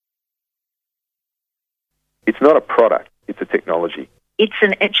It's not a product, it's a technology. It's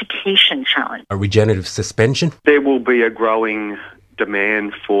an education challenge. A regenerative suspension. There will be a growing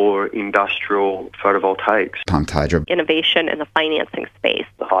demand for industrial photovoltaics. Pumped hydro. Innovation in the financing space.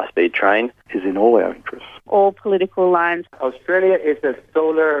 The high-speed train is in all our interests. All political lines. Australia is a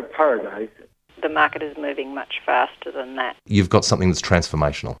solar paradise. The market is moving much faster than that. You've got something that's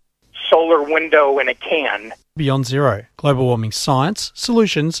transformational. Solar window in a can. Beyond Zero, global warming science,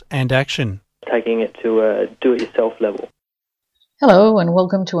 solutions and action. Taking it to a do-it-yourself level. Hello and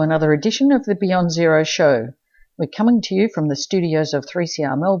welcome to another edition of the Beyond Zero show. We're coming to you from the studios of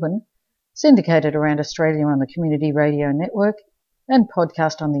 3CR Melbourne, syndicated around Australia on the Community Radio Network and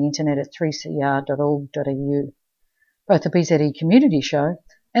podcast on the internet at 3cr.org.au. Both the BZE Community Show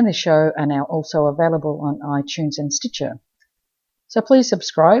and the show are now also available on iTunes and Stitcher. So please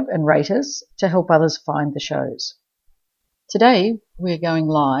subscribe and rate us to help others find the shows. Today we're going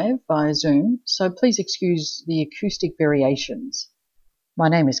live via Zoom, so please excuse the acoustic variations. My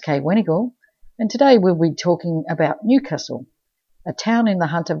name is Kay Wenigal, and today we'll be talking about Newcastle, a town in the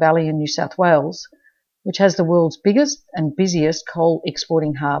Hunter Valley in New South Wales, which has the world's biggest and busiest coal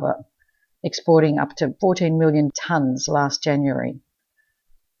exporting harbour, exporting up to 14 million tonnes last January.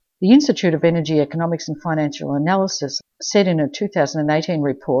 The Institute of Energy Economics and Financial Analysis said in a 2018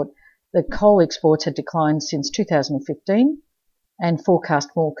 report that coal exports had declined since 2015 and forecast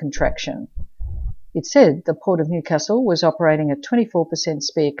more contraction. It said the Port of Newcastle was operating at 24%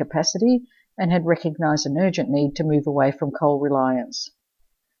 spare capacity and had recognised an urgent need to move away from coal reliance.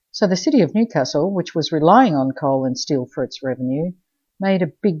 So the City of Newcastle, which was relying on coal and steel for its revenue, made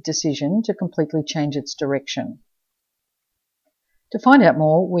a big decision to completely change its direction. To find out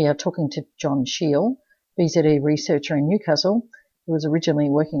more, we are talking to John Shiel, BZE researcher in Newcastle, who was originally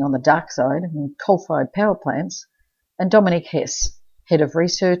working on the dark side in coal-fired power plants, and Dominic Hess, Head of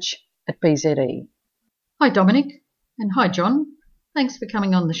Research at BZE. Hi Dominic, and hi John. Thanks for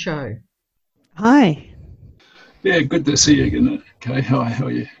coming on the show. Hi. Yeah, good to see you again. Okay, how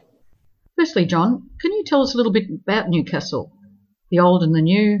are you? Firstly, John, can you tell us a little bit about Newcastle? The old and the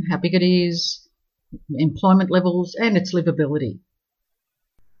new, how big it is, employment levels and its livability.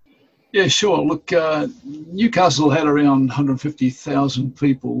 Yeah, sure. Look, Newcastle had around 150,000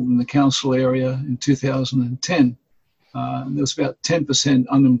 people in the council area in 2010. There was about 10%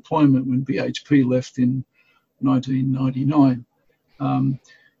 unemployment when BHP left in 1999.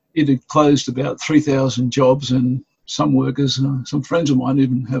 It had closed about 3,000 jobs, and some workers, some friends of mine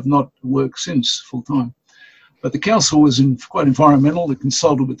even have not worked since full time. But the council was quite environmental. It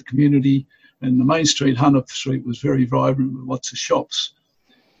consulted with the community, and the main street, Hunter Street, was very vibrant with lots of shops.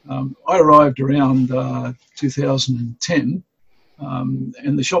 I arrived around 2010,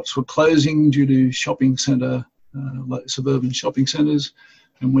 and the shops were closing due to shopping centre, like suburban shopping centres.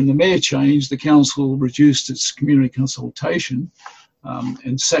 And when the mayor changed, the council reduced its community consultation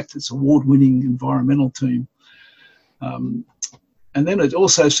and sacked its award-winning environmental team. And then it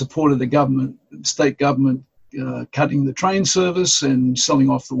also supported the state government, cutting the train service and selling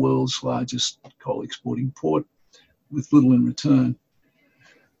off the world's largest coal exporting port with little in return.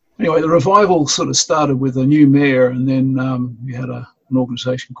 Anyway, the revival sort of started with a new mayor, and then we had an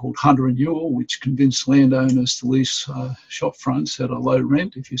organisation called Hunter Renewal, which convinced landowners to lease shop fronts at a low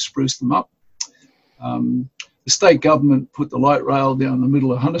rent if you spruce them up. The state government put the light rail down the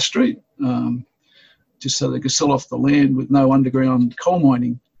middle of Hunter Street, just so they could sell off the land with no underground coal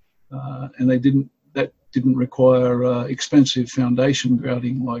mining, and that didn't require expensive foundation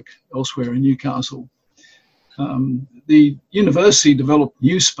grouting like elsewhere in Newcastle. The university developed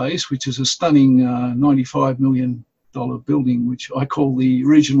New Space, which is a stunning $95 million building, which I call the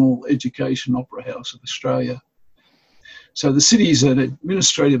Regional Education Opera House of Australia. So the city is an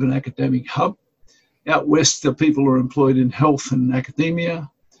administrative and academic hub. Out west, the people are employed in health and academia,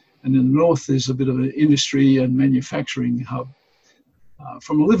 and in the north, there's a bit of an industry and manufacturing hub.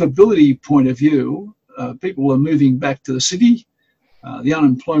 From a livability point of view, people are moving back to the city. The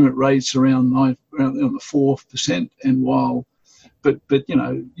unemployment rate's around the 4%, and but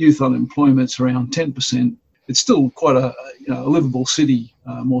youth unemployment's around 10%. It's still quite a livable city,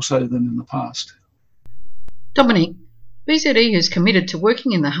 more so than in the past. Dominic, BZE is committed to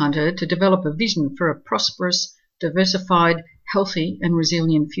working in the Hunter to develop a vision for a prosperous, diversified, healthy and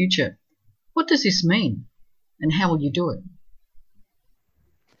resilient future. What does this mean, and how will you do it?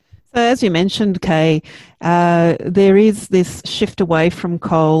 So as you mentioned, Kay, there is this shift away from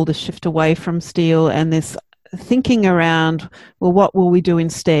coal, the shift away from steel, and this thinking around, well, what will we do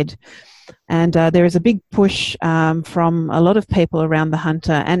instead? And there is a big push from a lot of people around the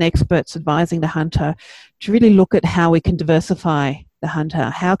Hunter and experts advising the Hunter to really look at how we can diversify the Hunter?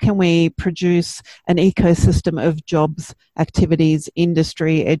 How can we produce an ecosystem of jobs, activities,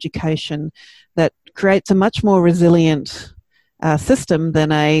 industry, education that creates a much more resilient system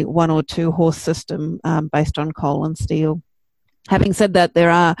than a one or two horse system based on coal and steel? Having said that, there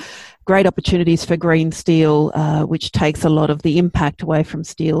are great opportunities for green steel, which takes a lot of the impact away from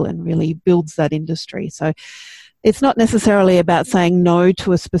steel and really builds that industry. So it's not necessarily about saying no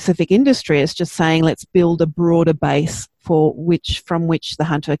to a specific industry. It's just saying let's build a broader base from which the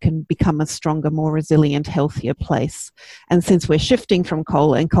Hunter can become a stronger, more resilient, healthier place. And since we're shifting from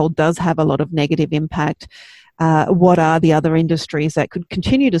coal, and coal does have a lot of negative impact, what are the other industries that could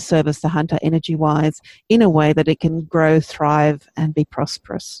continue to service the Hunter energy-wise in a way that it can grow, thrive, and be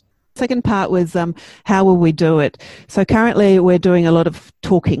prosperous? Second part was how will we do it? So currently we're doing a lot of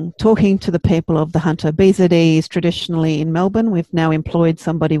talking to the people of the Hunter. BZE is traditionally in Melbourne. We've now employed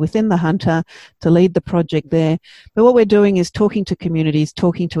somebody within the Hunter to lead the project there. But what we're doing is talking to communities,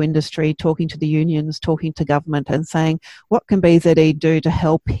 talking to industry, talking to the unions, talking to government, and saying, what can BZE do to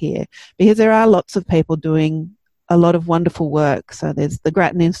help here? Because there are lots of people doing a lot of wonderful work. So there's the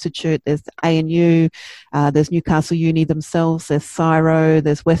Grattan Institute, there's ANU, there's Newcastle Uni themselves, there's CSIRO,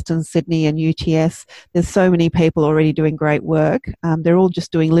 there's Western Sydney and UTS. There's so many people already doing great work. They're all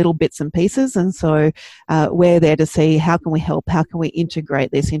just doing little bits and pieces. And so we're there to see how can we help, how can we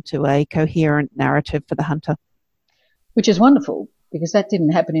integrate this into a coherent narrative for the Hunter. Which is wonderful, because that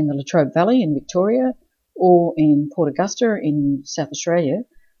didn't happen in the Latrobe Valley in Victoria or in Port Augusta in South Australia.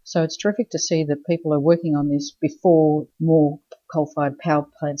 So it's terrific to see that people are working on this before more coal-fired power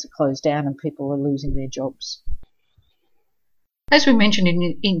plants are closed down and people are losing their jobs. As we mentioned in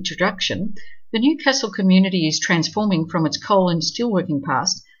the introduction, the Newcastle community is transforming from its coal and steelworking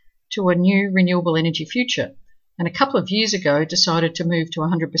past to a new renewable energy future, and a couple of years ago decided to move to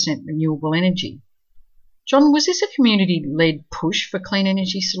 100% renewable energy. John, was this a community-led push for clean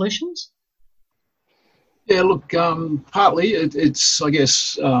energy solutions? Yeah, look, partly it's, I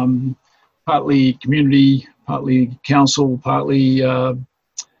guess, partly community, partly council, partly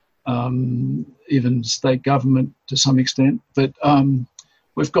even state government to some extent. But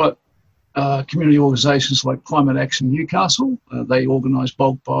we've got community organisations like Climate Action Newcastle. They organise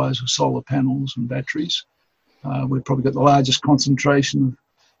bulk buys of solar panels and batteries. We've probably got the largest concentration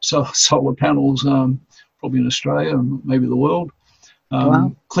of solar panels probably in Australia and maybe the world.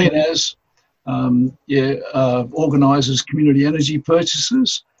 Wow. Clean As organises community energy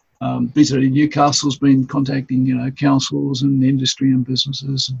purchases. BZE Newcastle's been contacting councils and industry and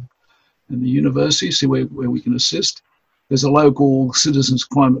businesses and the university, see where we can assist. There's a local citizens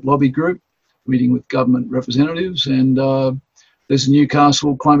climate lobby group meeting with government representatives, and there's a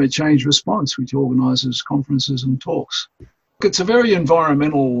Newcastle Climate Change Response, which organises conferences and talks. It's a very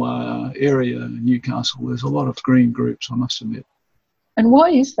environmental area in Newcastle. There's a lot of green groups, I must admit. And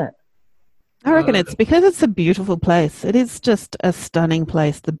why is that? I reckon it's because it's a beautiful place. It is just a stunning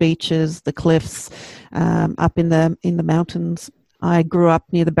place. The beaches, the cliffs, up in the mountains. I grew up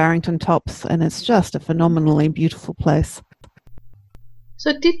near the Barrington Tops, and it's just a phenomenally beautiful place.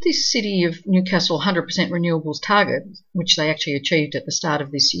 So did this city of Newcastle 100% renewables target, which they actually achieved at the start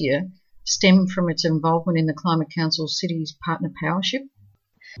of this year, stem from its involvement in the Climate Council Cities Partner Powership?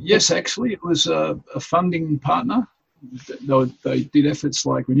 Yes, actually, it was a funding partner. They did efforts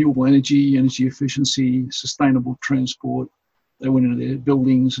like renewable energy, energy efficiency, sustainable transport. They went into their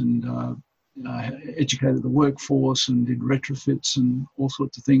buildings and educated the workforce and did retrofits and all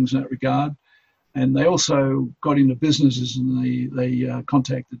sorts of things in that regard. And they also got into businesses, and they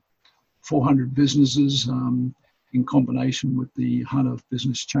contacted 400 businesses in combination with the Hunter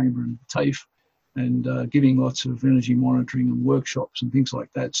Business Chamber and TAFE, and giving lots of energy monitoring and workshops and things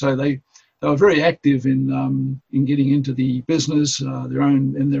like that. So they were very active in getting into the business, their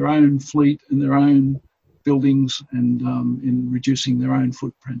own fleet and their own buildings, and in reducing their own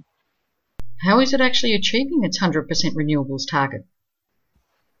footprint. How is it actually achieving its 100% renewables target?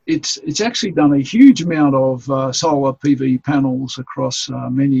 It's actually done a huge amount of solar PV panels across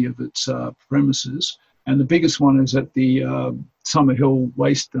many of its premises, and the biggest one is at the Summerhill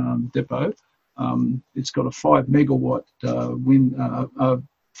Waste Depot. It's got a 5 megawatt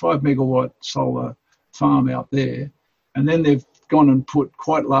 5 megawatt solar farm out there, and then they've gone and put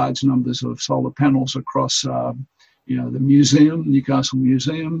quite large numbers of solar panels across the museum, Newcastle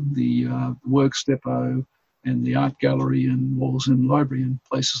Museum, the Works Depot, and the art gallery and Walls End Library and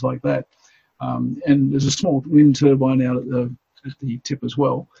places like that. And there's a small wind turbine out at the tip as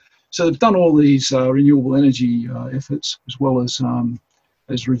well. So they've done all these renewable energy efforts, as well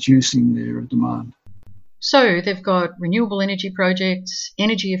as reducing their demand. So they've got renewable energy projects,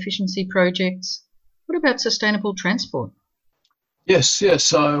 energy efficiency projects. What about sustainable transport? Yes.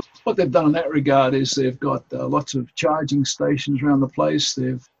 So what they've done in that regard is they've got lots of charging stations around the place.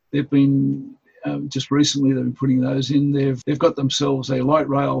 They've been just recently they've been putting those in. They've got themselves a light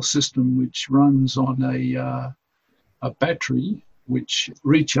rail system which runs on a battery which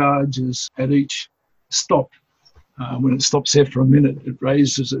recharges at each stop. When it stops there for a minute, it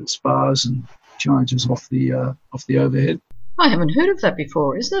raises its bars and charges off the overhead. I haven't heard of that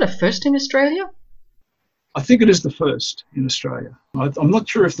before. Is that a first in Australia? I think it is the first in Australia. I'm not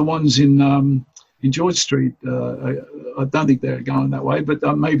sure if the ones in George Street, I don't think they're going that way, but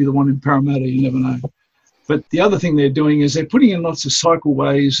maybe the one in Parramatta, you never know. But the other thing they're doing is they're putting in lots of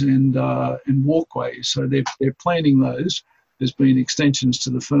cycleways and walkways. So they're planning those. There's been extensions to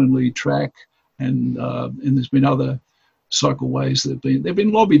the Fernley track, and there's been other cycleways that they've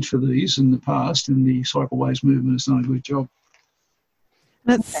been lobbied for these in the past, and the cycleways movement has done a good job.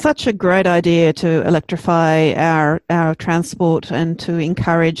 It's such a great idea to electrify our transport and to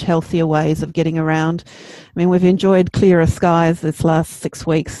encourage healthier ways of getting around. I mean, we've enjoyed clearer skies this last 6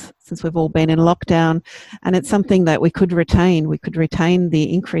 weeks since we've all been in lockdown, and it's something that we could retain. We could retain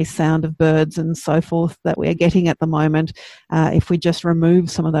the increased sound of birds and so forth that we're getting at the moment if we just remove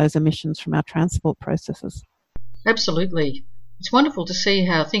some of those emissions from our transport processes. Absolutely. It's wonderful to see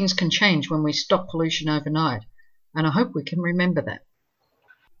how things can change when we stop pollution overnight, and I hope we can remember that.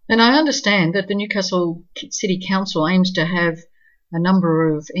 And I understand that the Newcastle City Council aims to have a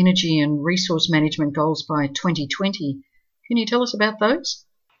number of energy and resource management goals by 2020. Can you tell us about those?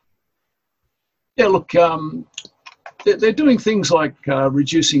 Yeah, look, they're doing things like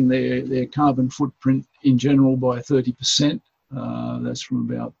reducing their carbon footprint in general by 30%. That's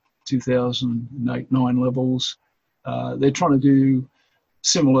from about 2008-9 levels. They're trying to do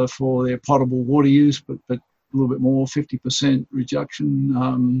similar for their potable water use, but a little bit more, 50%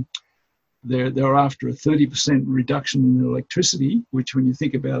 reduction. They're after a 30% reduction in electricity, which when you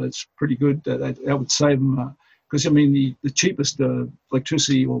think about it, it's pretty good. That would save them, because I mean the cheapest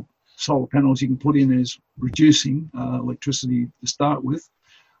electricity or solar panels you can put in is reducing electricity to start with.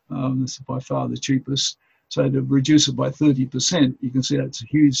 This is by far the cheapest. So to reduce it by 30%, you can see that's a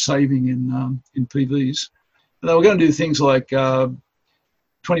huge saving in PVs. And they were going to do things like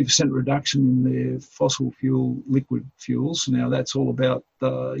 20% reduction in their fossil fuel liquid fuels. Now that's all about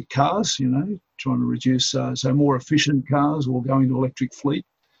cars, trying to reduce, so more efficient cars or going to electric fleet.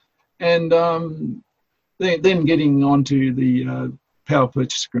 And then getting onto the power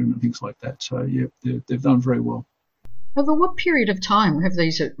purchase agreement, things like that. So yeah, they've done very well. Over what period of time have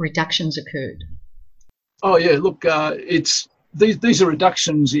these reductions occurred? Oh yeah, look, these are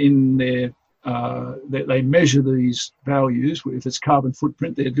reductions in their. They measure these values. If it's carbon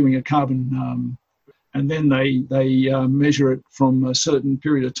footprint, they're doing a carbon, and then they measure it from a certain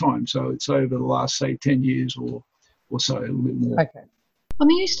period of time. So it's over the last, say, 10 years or so, a little bit more. Okay. On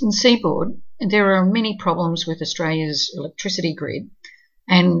the eastern seaboard, there are many problems with Australia's electricity grid,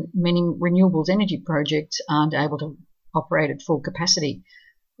 and many renewables energy projects aren't able to operate at full capacity.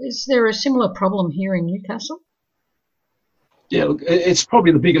 Is there a similar problem here in Newcastle? Yeah, look, it's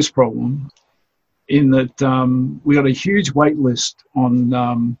probably the biggest problem, in that we got a huge wait list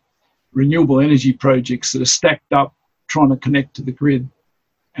on renewable energy projects that are stacked up trying to connect to the grid,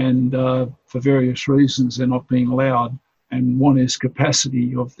 and for various reasons they're not being allowed. And one is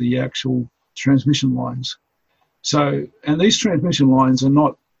capacity of the actual transmission lines. So, and these transmission lines are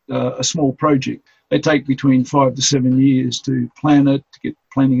not a small project. They take between 5 to 7 years to plan it, to get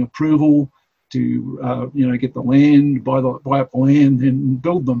planning approval, to get the land, buy up the land and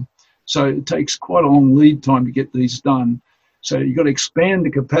build them. So it takes quite a long lead time to get these done. So you've got to expand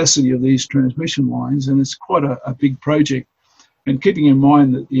the capacity of these transmission lines, and it's quite a big project. And keeping in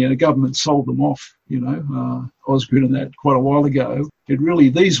mind that the government sold them off, Ausgrid and that quite a while ago,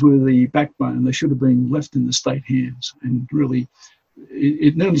 these were the backbone. They should have been left in the state hands, and really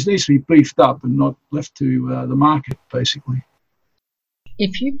it needs to be beefed up and not left to the market, basically.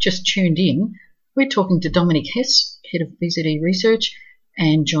 If you've just tuned in, we're talking to Dominic Hess, Head of VZE Research,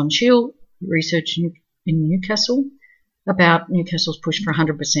 and John Shield, Research in Newcastle, about Newcastle's push for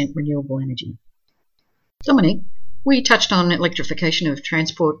 100% renewable energy. Dominic, we touched on electrification of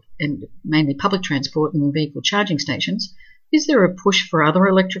transport, and mainly public transport and vehicle charging stations. Is there a push for other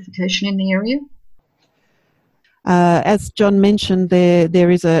electrification in the area? As John mentioned,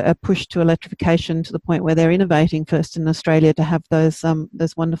 there is a push to electrification to the point where they're innovating first in Australia to have those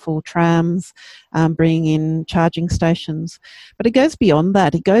wonderful trams, bringing in charging stations. But it goes beyond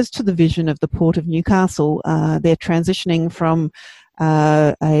that. It goes to the vision of the Port of Newcastle. They're transitioning from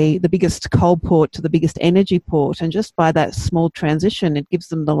the biggest coal port to the biggest energy port, and just by that small transition, it gives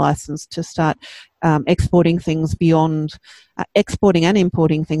them the license to start exporting things beyond, exporting and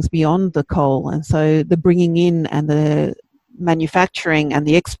importing things beyond the coal. And so the bringing in and the manufacturing and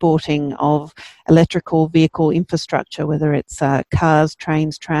the exporting of electrical vehicle infrastructure, whether it's cars,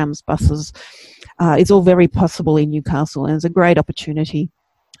 trains, trams, buses, is all very possible in Newcastle, and it's a great opportunity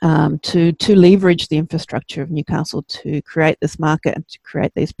to leverage the infrastructure of Newcastle to create this market and to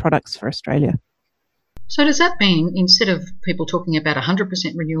create these products for Australia. So does that mean instead of people talking about 100%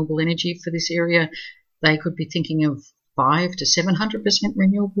 renewable energy for this area, they could be thinking of 500 to 700%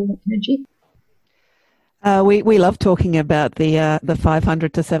 renewable energy? We love talking about the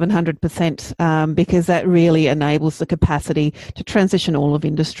 500 to 700% because that really enables the capacity to transition all of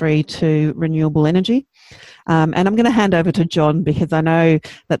industry to renewable energy. And I'm going to hand over to John because I know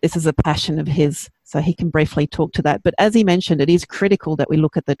that this is a passion of his, so he can briefly talk to that. But as he mentioned, it is critical that we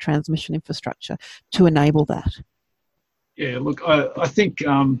look at the transmission infrastructure to enable that. Yeah, look, I think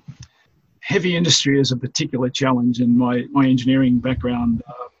heavy industry is a particular challenge in my engineering background.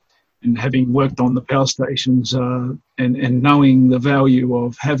 And having worked on the power stations and knowing the value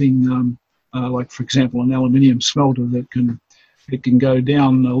of having, like for example, an aluminium smelter that can go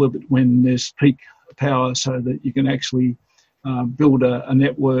down a little bit when there's peak power, so that you can actually build a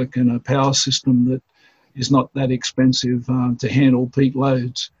network and a power system that is not that expensive to handle peak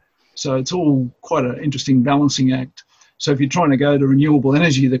loads. So it's all quite an interesting balancing act. So if you're trying to go to renewable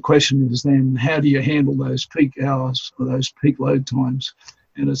energy, the question is then how do you handle those peak hours or those peak load times?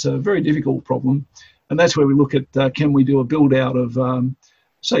 And it's a very difficult problem. And that's where we look at can we do a build out of,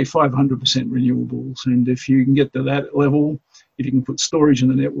 say, 500% renewables. And if you can get to that level, if you can put storage in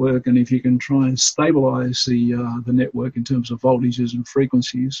the network, and if you can try and stabilize the network in terms of voltages and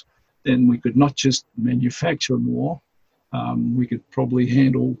frequencies, then we could not just manufacture more, we could probably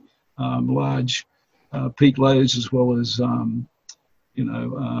handle large peak loads as well as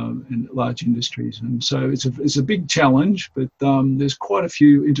in large industries. And so it's a big challenge, but there's quite a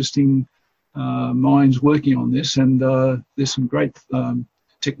few interesting minds working on this, and there's some great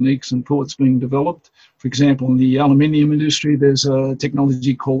techniques and thoughts being developed. For example, in the aluminium industry, there's a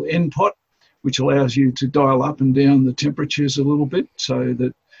technology called NPOT, which allows you to dial up and down the temperatures a little bit, so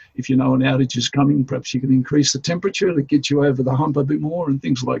that if you know an outage is coming, perhaps you can increase the temperature to get you over the hump a bit more and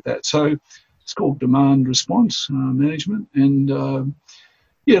things like that. So it's called demand response management. And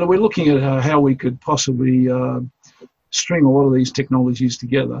we're looking at how we could possibly string a lot of these technologies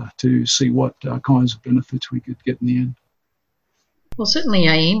together to see what kinds of benefits we could get in the end. Well, certainly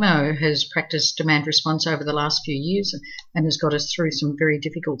AEMO has practiced demand response over the last few years and has got us through some very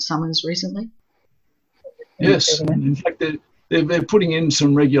difficult summers recently. Yes, and in fact, they're putting in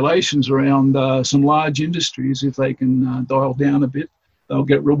some regulations around some large industries. If they can dial down a bit, they'll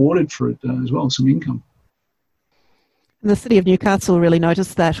get rewarded for it as well, some income. The City of Newcastle really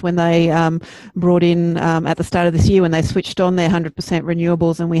noticed that when they brought in at the start of this year, when they switched on their 100%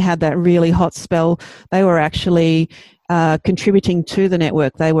 renewables and we had that really hot spell, they were actually contributing to the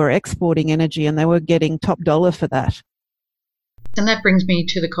network. They were exporting energy and they were getting top dollar for that. And that brings me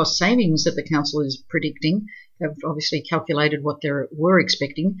to the cost savings that the council is predicting. They've obviously calculated what they were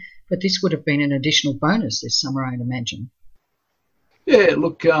expecting, but this would have been an additional bonus this summer, I'd imagine. Yeah,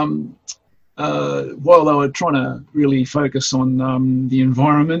 look, while they were trying to really focus on the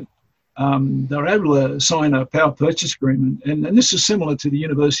environment, they were able to sign a power purchase agreement. And this is similar to the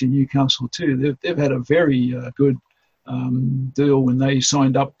University of Newcastle too. They've had a very good deal when they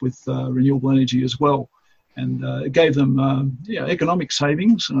signed up with renewable energy as well. And it gave them economic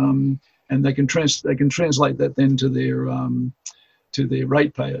savings, and they can translate that then to their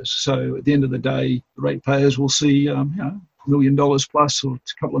ratepayers. So at the end of the day, the ratepayers will see $1 million plus or a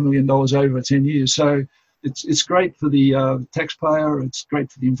couple of $1 million over 10 years. So it's great for the taxpayer. It's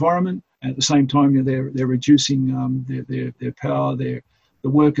great for the environment. At the same time, they're reducing their power. The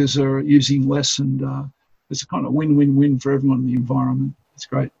workers are using less, and it's a kind of win-win-win for everyone in the environment. It's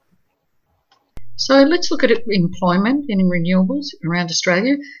great. So let's look at employment in renewables around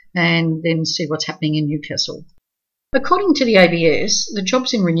Australia and then see what's happening in Newcastle. According to the ABS, the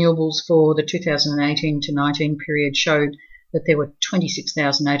jobs in renewables for the 2018 to 19 period showed that there were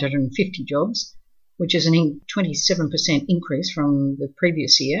 26,850 jobs, which is a 27% increase from the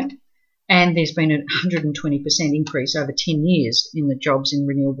previous year, and there's been a 120% increase over 10 years in the jobs in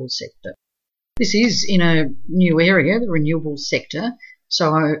the renewables sector. This is in a new area, the renewables sector,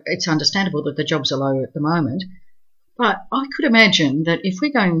 so it's understandable that the jobs are low at the moment. But I could imagine that if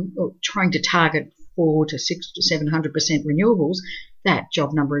we're trying to target 400 to 600 to 700% renewables, that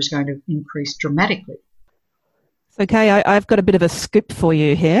job number is going to increase dramatically. Okay, I've got a bit of a scoop for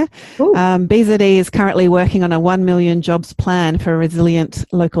you here. BZE is currently working on a 1 million jobs plan for a resilient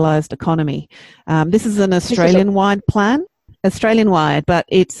localised economy. This is an Australian-wide plan. Australian-wide, but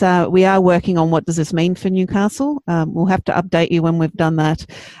it's we are working on what does this mean for Newcastle. We'll have to update you when we've done that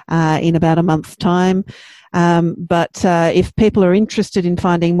in about a month's time. But if people are interested in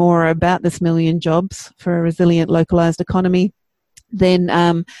finding more about this million jobs for a resilient localised economy, then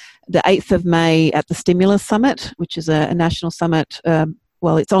the 8th of May at the Stimulus Summit, which is a national summit,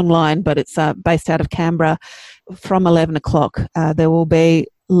 well, it's online, but it's based out of Canberra, from 11 o'clock. There will be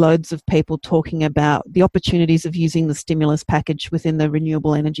loads of people talking about the opportunities of using the stimulus package within the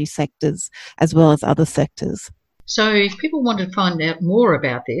renewable energy sectors as well as other sectors. So if people want to find out more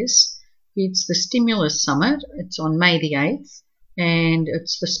about this, it's the Stimulus Summit. It's on May the 8th, and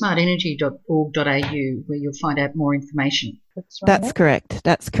it's the smartenergy.org.au where you'll find out more information. That's correct.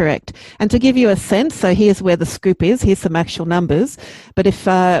 That's correct. And to give you a sense, so here's where the scoop is. Here's some actual numbers. But if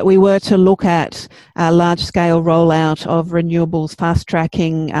we were to look at a large-scale rollout of renewables,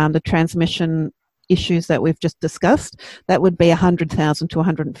 fast-tracking the transmission issues that we've just discussed, that would be 100,000 to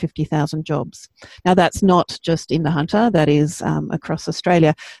 150,000 jobs. Now, that's not just in the Hunter, that is across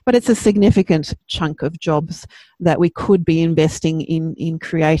Australia, but it's a significant chunk of jobs that we could be investing in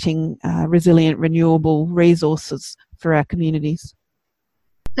creating resilient renewable resources for our communities.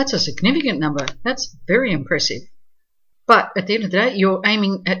 That's a significant number. That's very impressive. But at the end of the day, you're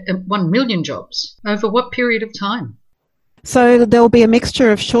aiming at 1 million jobs. Over what period of time? So there will be a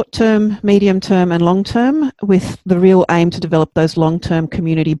mixture of short-term, medium-term and long-term, with the real aim to develop those long-term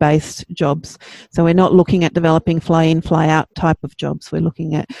community-based jobs. So we're not looking at developing fly-in, fly-out type of jobs. We're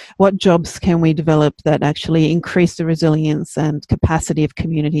looking at what jobs can we develop that actually increase the resilience and capacity of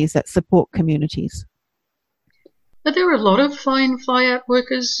communities, that support communities. Are there a lot of fly-in, fly-out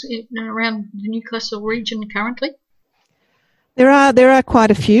workers around the Newcastle region currently? There are quite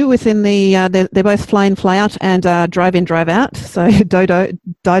a few within the. They're both fly-in, fly-out and drive-in, drive-out. So Dido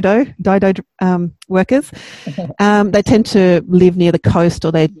workers. They tend to live near the coast,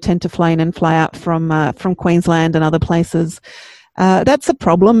 or they tend to fly in and fly out from Queensland and other places. That's a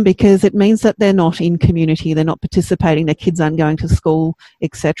problem because it means that they're not in community, they're not participating, their kids aren't going to school,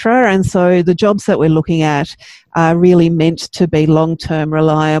 etc. And so the jobs that we're looking at are really meant to be long-term,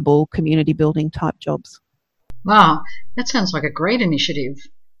 reliable, community-building type jobs. Wow, that sounds like a great initiative.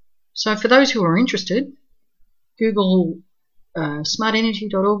 So for those who are interested, Google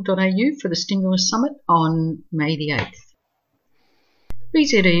smartenergy.org.au for the Stimulus Summit on May the 8th.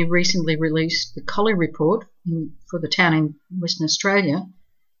 BZE recently released the Collie Report for the town in Western Australia.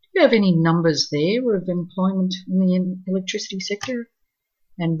 Do you have any numbers there of employment in the electricity sector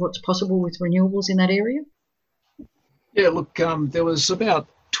and what's possible with renewables in that area? Yeah, look, there was about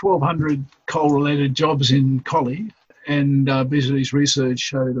 1,200 coal-related jobs in Collie, and BZE's research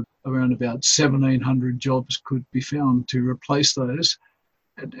showed around about 1,700 jobs could be found to replace those.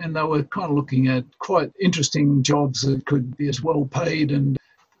 And they were kind of looking at quite interesting jobs that could be as well paid. And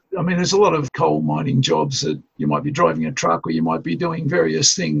I mean, there's a lot of coal mining jobs that you might be driving a truck or you might be doing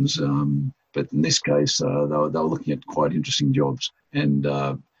various things. But in this case, they were looking at quite interesting jobs. And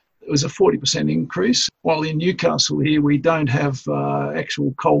it was a 40% increase. While in Newcastle here, we don't have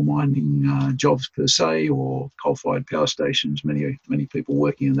actual coal mining jobs per se, or coal-fired power stations. Many people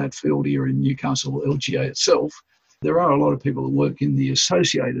working in that field here in Newcastle, LGA itself. There are a lot of people that work in the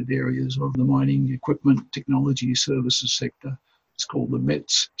associated areas of the mining equipment, technology, services sector. It's called the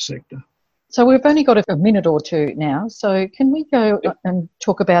METS sector. So we've only got a minute or two now. So can we go and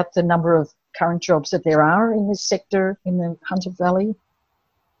talk about the number of current jobs that there are in this sector in the Hunter Valley?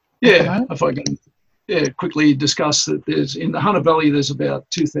 Yeah, if I can quickly discuss that in the Hunter Valley, there's about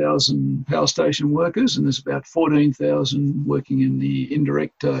 2,000 power station workers, and there's about 14,000 working in the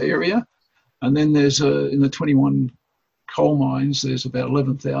indirect area. And then there's in the 21 coal mines, there's about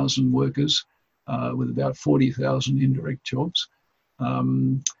 11,000 workers with about 40,000 indirect jobs.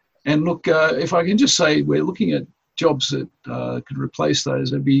 And look, if I can just say, we're looking at jobs that could replace those.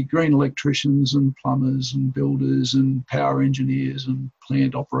 There'd be green electricians and plumbers and builders and power engineers and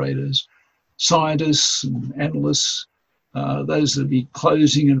plant operators, scientists and analysts. Those that would be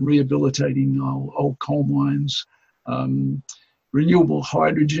closing and rehabilitating old coal mines. Renewable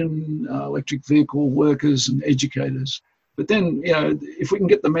hydrogen, electric vehicle workers and educators. But then, if we can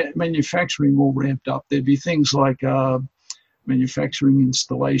get the manufacturing all ramped up, there'd be things like manufacturing,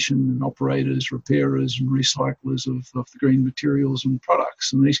 installation and operators, repairers and recyclers of the green materials and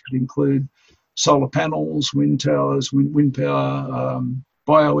products. And these could include solar panels, wind towers, wind power,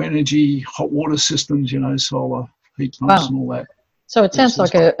 bioenergy, hot water systems, solar heat pumps and all that. So it sounds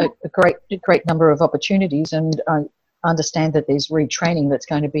like a great number of opportunities, and I understand that there's retraining that's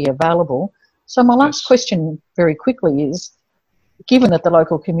going to be available. So my last question very quickly is, given that the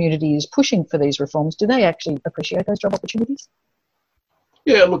local community is pushing for these reforms, do they actually appreciate those job opportunities?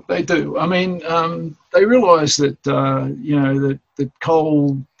 Yeah, look, they do. I mean, they realise that, that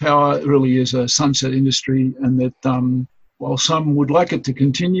coal power really is a sunset industry, and that while some would like it to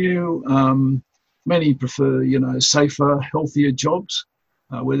continue, many prefer, safer, healthier jobs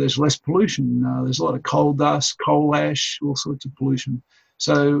where there's less pollution. There's a lot of coal dust, coal ash, all sorts of pollution.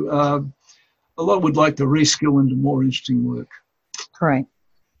 So a lot would like to reskill into more interesting work. Great.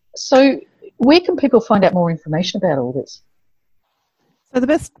 So where can people find out more information about all this? So the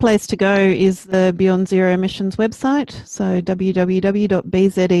best place to go is the Beyond Zero Emissions website, so www.bze.org.au.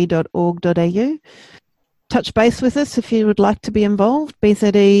 Touch base with us if you would like to be involved.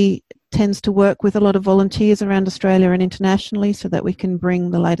 BZE tends to work with a lot of volunteers around Australia and internationally so that we can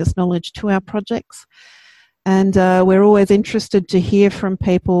bring the latest knowledge to our projects. And we're always interested to hear from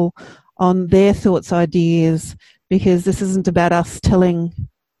people on their thoughts, ideas, because this isn't about us telling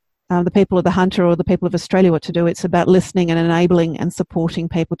the people of the Hunter or the people of Australia what to do. It's about listening and enabling and supporting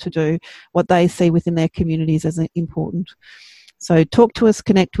people to do what they see within their communities as important. So talk to us,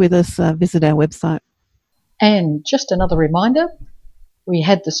 connect with us, visit our website. And just another reminder, we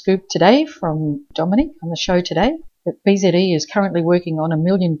had the scoop today from Dominic on the show today that BZE is currently working on 1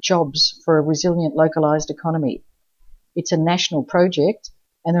 million jobs for a resilient localised economy. It's a national project,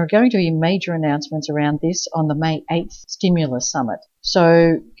 and there are going to be major announcements around this on the May 8th Stimulus Summit.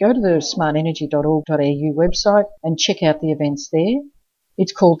 So go to the smartenergy.org.au website and check out the events there.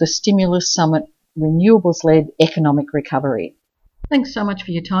 It's called the Stimulus Summit Renewables-Led Economic Recovery. Thanks so much for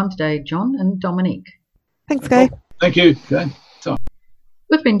your time today, John and Dominic. Thanks, Gay. Thank you, Gay.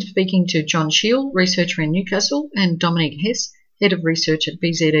 We've been speaking to John Shield, researcher in Newcastle, and Dominic Hess, head of research at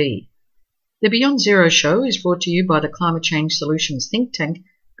BZE. The Beyond Zero show is brought to you by the climate change solutions think tank,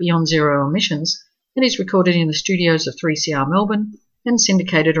 Beyond Zero Emissions, and is recorded in the studios of 3CR Melbourne and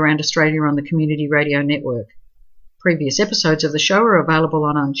syndicated around Australia on the Community Radio Network. Previous episodes of the show are available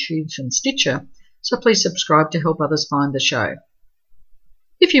on iTunes and Stitcher, so please subscribe to help others find the show.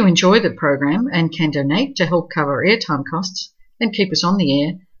 If you enjoy the program and can donate to help cover airtime costs and keep us on the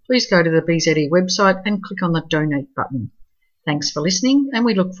air, please go to the BZE website and click on the donate button. Thanks for listening, and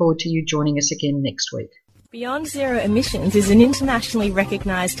we look forward to you joining us again next week. Beyond Zero Emissions is an internationally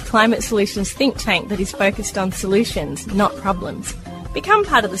recognised climate solutions think tank that is focused on solutions, not problems. Become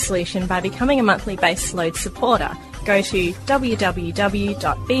part of the solution by becoming a monthly base load supporter. Go to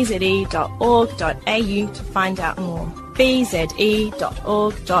www.bze.org.au to find out more. bze.org.au.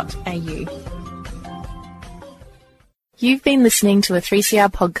 You've been listening to a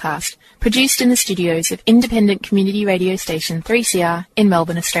 3CR podcast, produced in the studios of independent community radio station 3CR in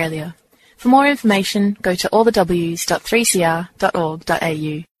Melbourne, Australia. For more information, go to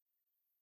allthews.3cr.org.au.